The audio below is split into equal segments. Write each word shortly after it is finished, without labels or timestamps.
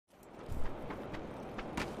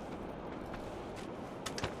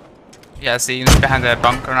Yeah, see, he's behind the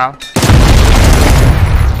bunker now.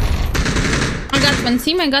 I got one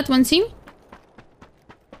team, I got one team.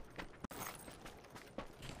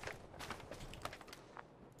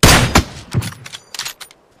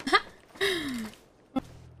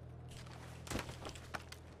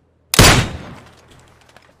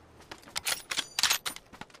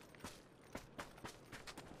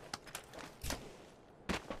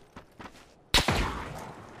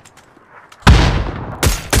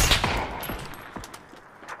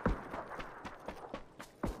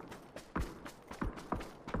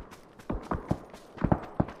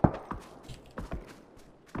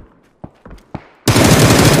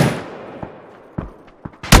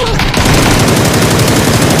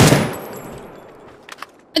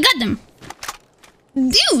 I got them.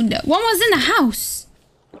 Dude, one was in the house.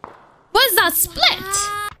 What's that split?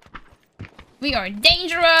 We are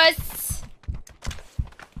dangerous.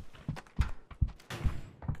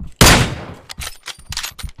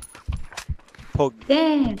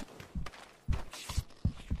 Damn.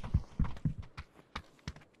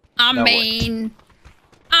 Amen.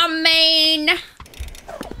 Amen.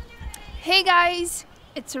 Hey guys,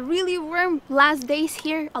 it's a really warm last days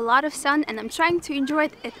here, a lot of sun, and I'm trying to enjoy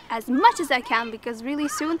it as much as I can because really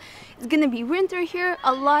soon it's gonna be winter here,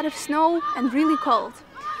 a lot of snow and really cold.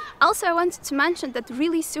 Also, I wanted to mention that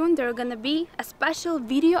really soon there are gonna be a special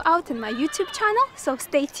video out in my YouTube channel, so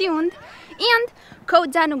stay tuned. And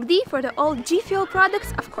code danucd for the old G Fuel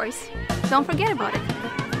products, of course. Don't forget about it.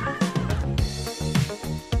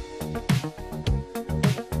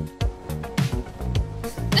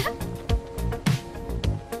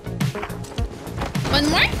 One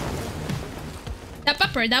more? The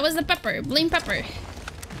pepper, that was the pepper. Blame pepper.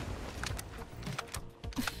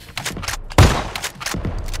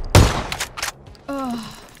 Oh.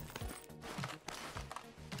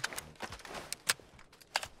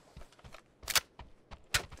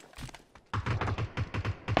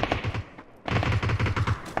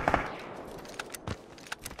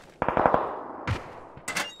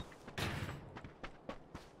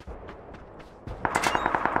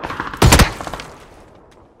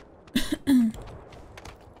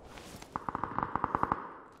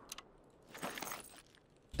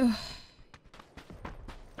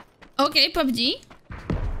 Okay, PUBG.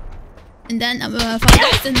 And then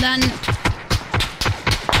Fallout, and then...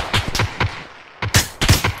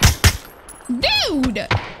 Dude!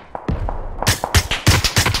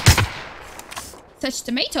 Such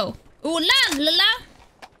tomato. Ooh la la la!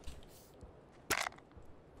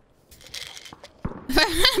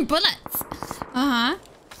 Bullets! Uh-huh.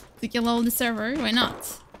 To kill all the server, why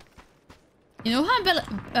not? You know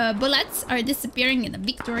how bullets are disappearing in a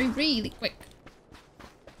victory really quick.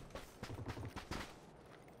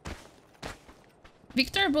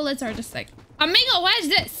 Victor bullets are just like, Amigo, what is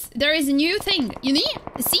this? There is a new thing. You need,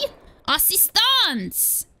 see?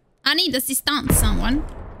 Assistance! I need assistance, someone.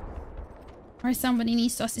 Or somebody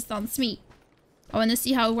needs to assistance me. I want to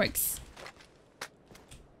see how it works.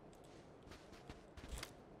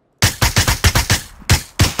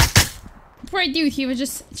 Poor dude, he was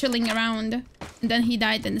just chilling around. And then he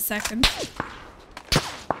died in a second.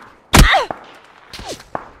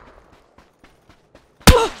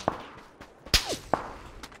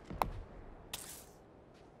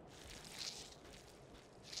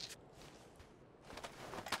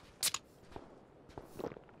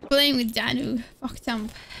 Playing with Danu. Fuck them.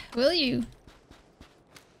 Will you?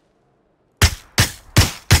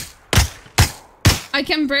 I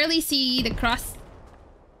can barely see the cross.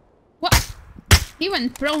 What? He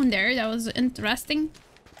went prone there. That was an interesting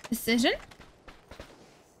decision.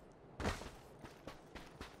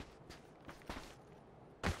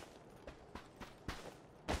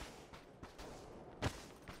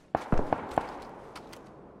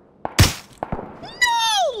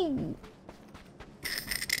 No!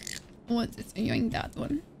 What is doing that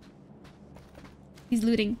one? He's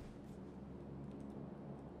looting.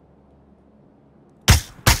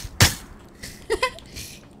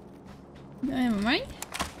 Never mind.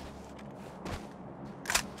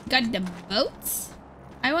 Got the boats?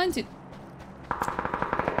 I want to...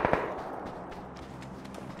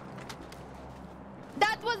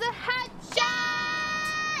 That was a headshot!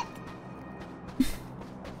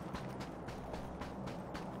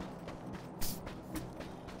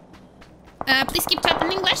 Please keep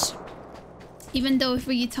chatting English. Even though if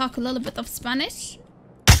we talk a little bit of Spanish.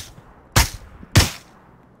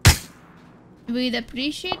 We'd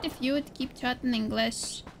appreciate if you would keep chatting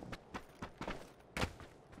English.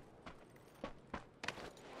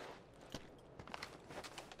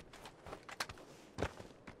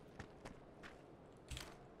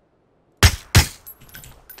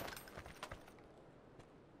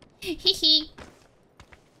 Hee hee.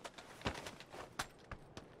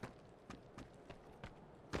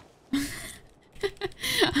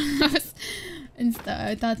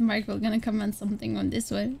 I thought Mark was gonna comment something on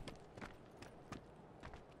this one.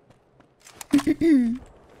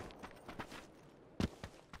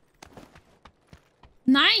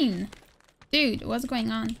 9! Dude, what's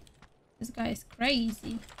going on? This guy is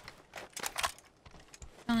crazy.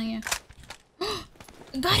 I'm telling you.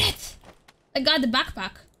 I got it! I got the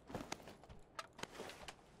backpack.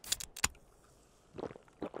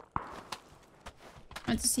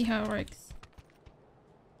 I want to see how it works.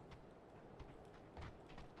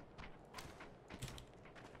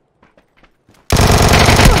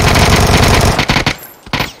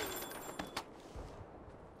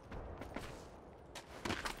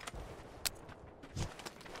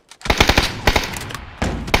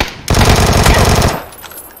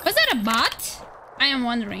 Was that a bot? I am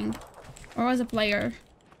wondering. Or was a player?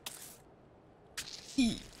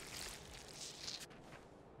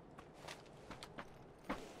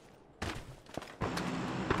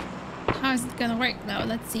 How is it gonna work now?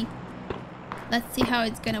 Let's see. Let's see how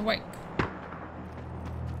it's gonna work.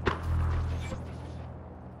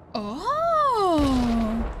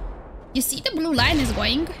 Oh! You see the blue line is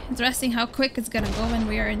going? Interesting how quick it's gonna go when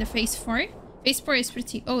we are in the phase 4. Phase 4 is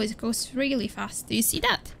pretty... Oh, it goes really fast. Do you see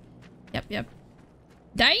that? Yep, yep.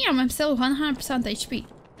 Damn, I'm still 100% HP.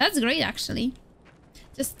 That's great, actually.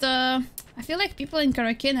 Just, I feel like people in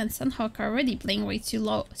Karakin and Sunhawk are already playing way too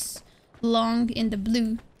long in the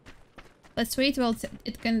blue. Let's wait while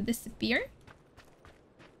it can disappear.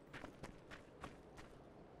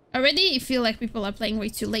 Already, I feel like people are playing way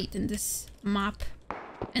too late in this map.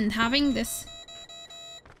 And having this...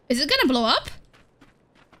 Is it gonna blow up?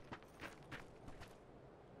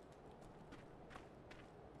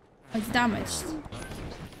 Oh, it's damaged.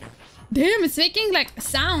 Damn, it's making like a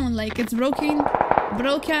sound like it's broken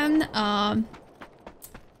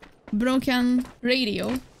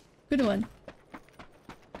radio. Good one.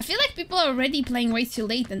 I feel like people are already playing way too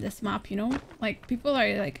late in this map, you know? Like people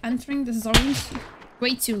are like entering the zones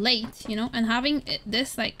way too late, you know? And having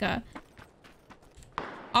this like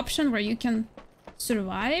option where you can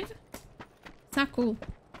survive, it's not cool.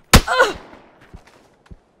 To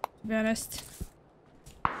be honest.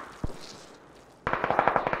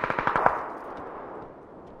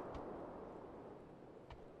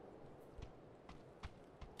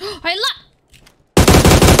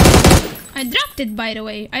 I dropped it, by the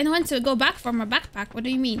way. I don't want to go back for my backpack. What do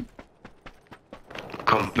you mean?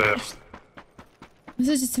 Compare.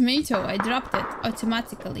 This is a tomato. I dropped it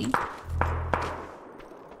automatically.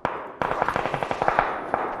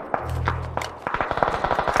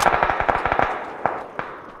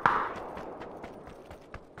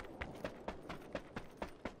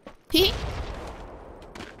 Hee.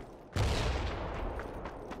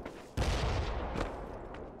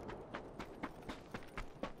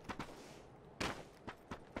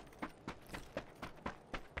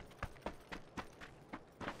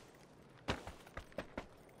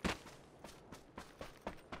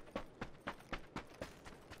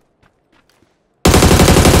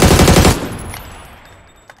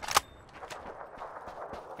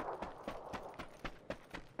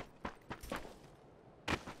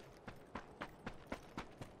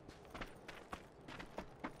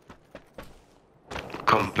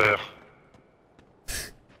 Compare.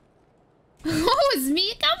 Who is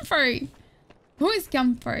me? Camper? Who is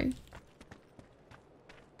Camper?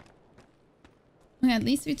 Okay, at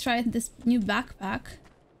least we tried this new backpack.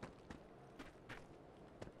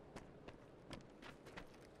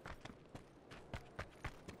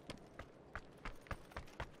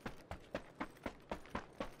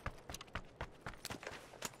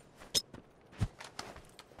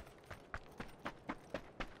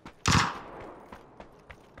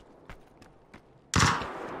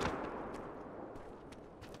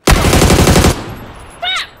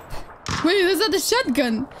 Wait, was that the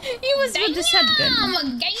shotgun? He was with the shotgun. I'm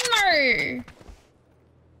a gamer!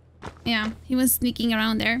 Yeah, he was sneaking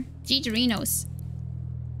around there. Gigerinos.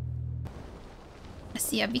 I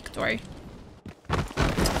see a Victor.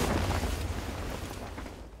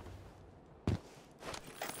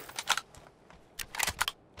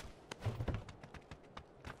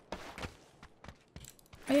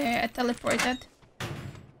 Oh yeah, I teleported.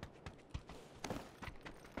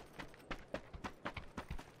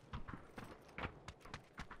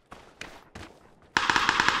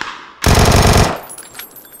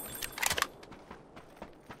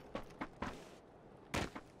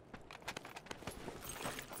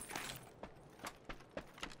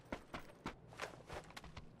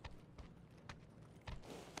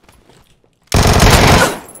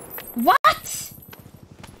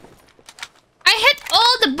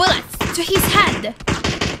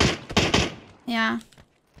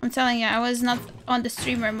 I'm telling you, I was not on the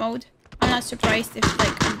streamer mode. I'm not surprised if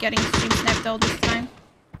like I'm getting stream sniped all this time.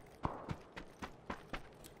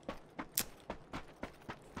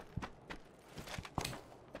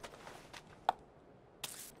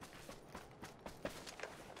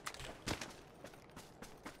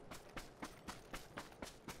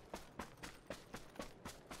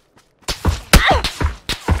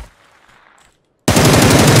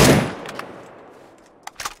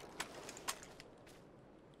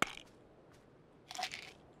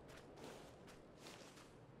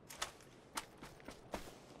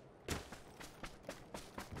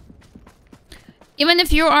 Even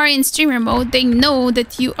if you are in streamer mode, they know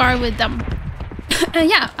that you are with them.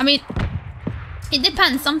 Yeah, I mean, it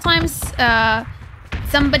depends. Sometimes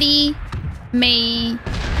somebody may,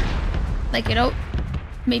 like, you know,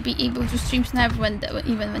 may be able to stream snipe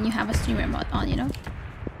even when you have a streamer mode on, you know?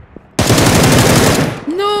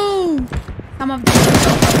 No! Some of them don't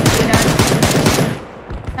know how to do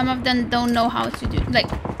that. Some of them don't know how to do,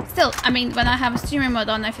 like, still, I mean, when I have a streamer mode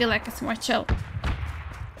on, I feel like it's more chill.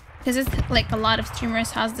 Because it's like a lot of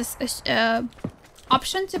streamers has this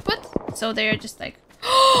option to put, so they're just like,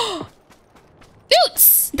 oh,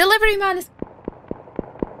 dudes, delivery man is.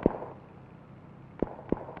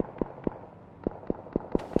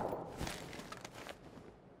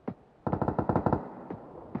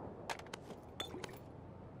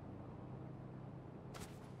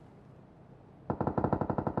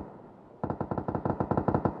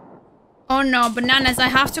 Oh no, bananas! I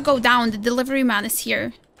have to go down. The delivery man is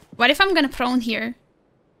here. What if I'm gonna prone here?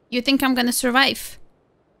 You think I'm gonna survive?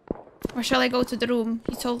 Or shall I go to the room?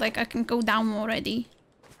 He told like I can go down already.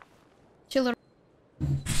 Chill.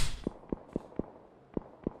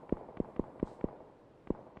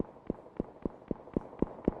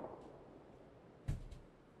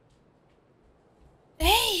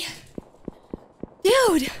 Hey!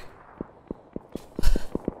 Dude!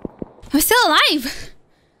 I'm still alive!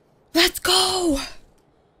 Let's go!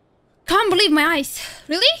 Can't believe my eyes.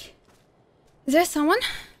 Really? Is there someone?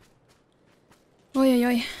 Oi, oi,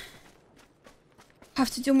 oi.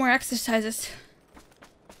 Have to do more exercises.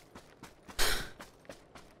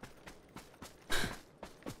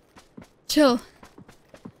 Chill.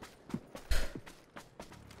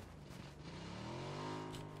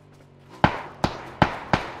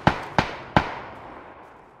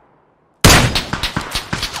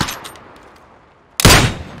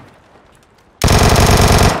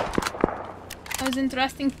 That was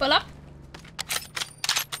interesting pull up.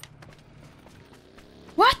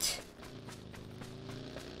 What?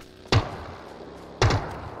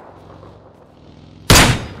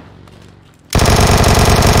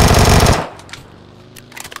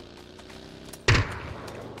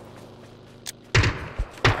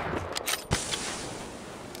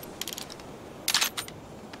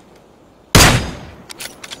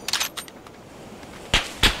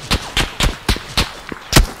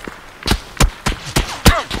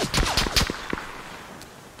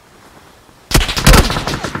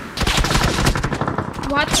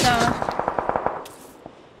 What the?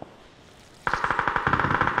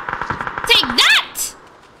 Take that,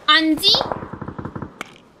 Andy!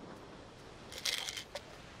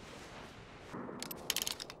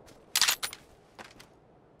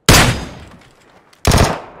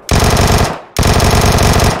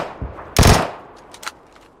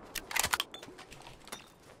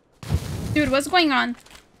 Dude, what's going on?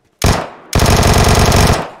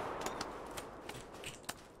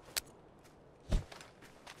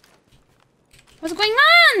 What's going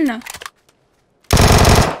on?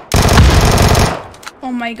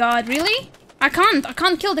 Oh my god, really? I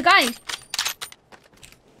can't kill the guy.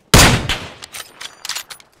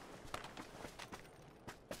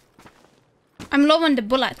 I'm low on the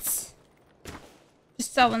bullets.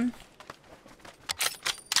 Just 7.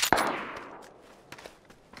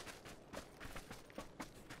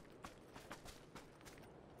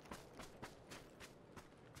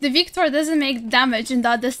 The Victor doesn't make damage in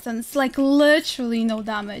that distance. Like, literally no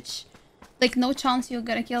damage. Like, no chance you're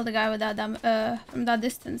gonna kill the guy with that from that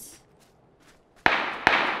distance.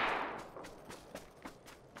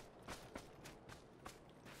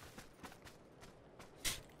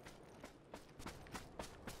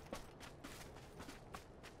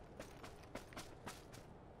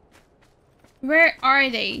 Where are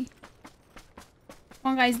they?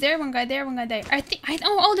 One guy's there, one guy there, one guy there. I think I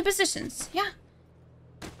know all the positions. Yeah.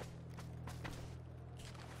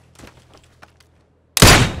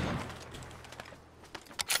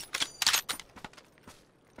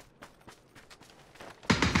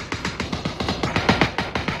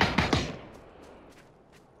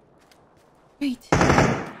 Wait.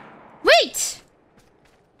 Wait!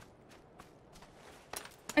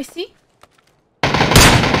 I see.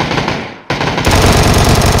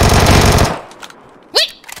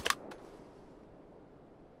 Wait!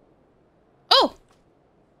 Oh!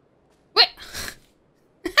 Wait!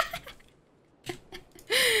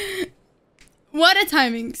 What a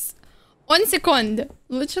timings. 1 second.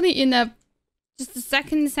 Literally in a... just a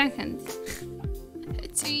second.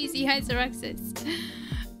 Too easy, Hyzeraxis.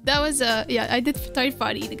 That was yeah, I did third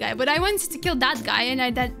party the guy, but I wanted to kill that guy, and I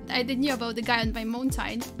didn't know about the guy on my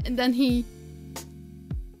mountain, and then he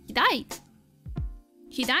died.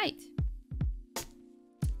 He died.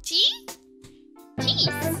 Gee?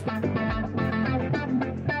 Jeez.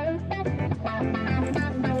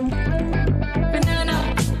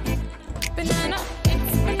 Banana. Banana.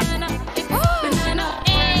 It's banana. It's banana.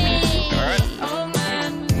 Hey. Alright. Oh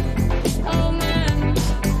man. Oh man.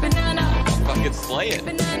 Banana. Fucking slay it.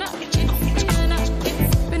 Banana. It's banana.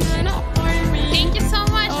 It's banana. Thank you so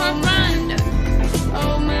much, my friend.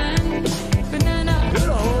 Oh man. Banana. Good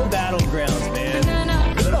old battlegrounds, man. Banana.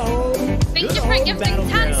 Good old. Thank you for gifting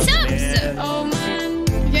 10 subs. Oh man.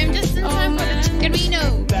 Game just in time for the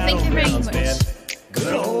chickerino. Thank you very much. Man.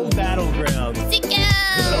 Good old battlegrounds.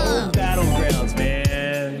 Good old battlegrounds,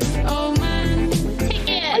 man. Oh man. Take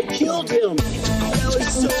it. Killed him. That was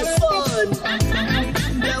so fun.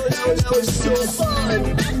 That was so fun.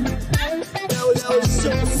 That was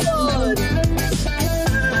so fun.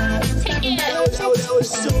 Take it. That was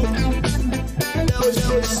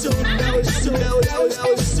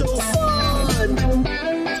so fun.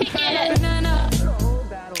 Take it. Banana. Good old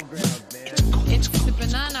battlegrounds, man. It's the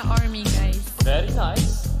banana army, guys. Very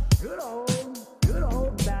nice. Good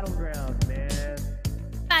old battlegrounds, man.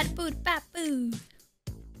 Bad boot, bad boo.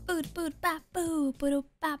 Boot, boot, bad boo. Boot,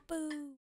 bad boo.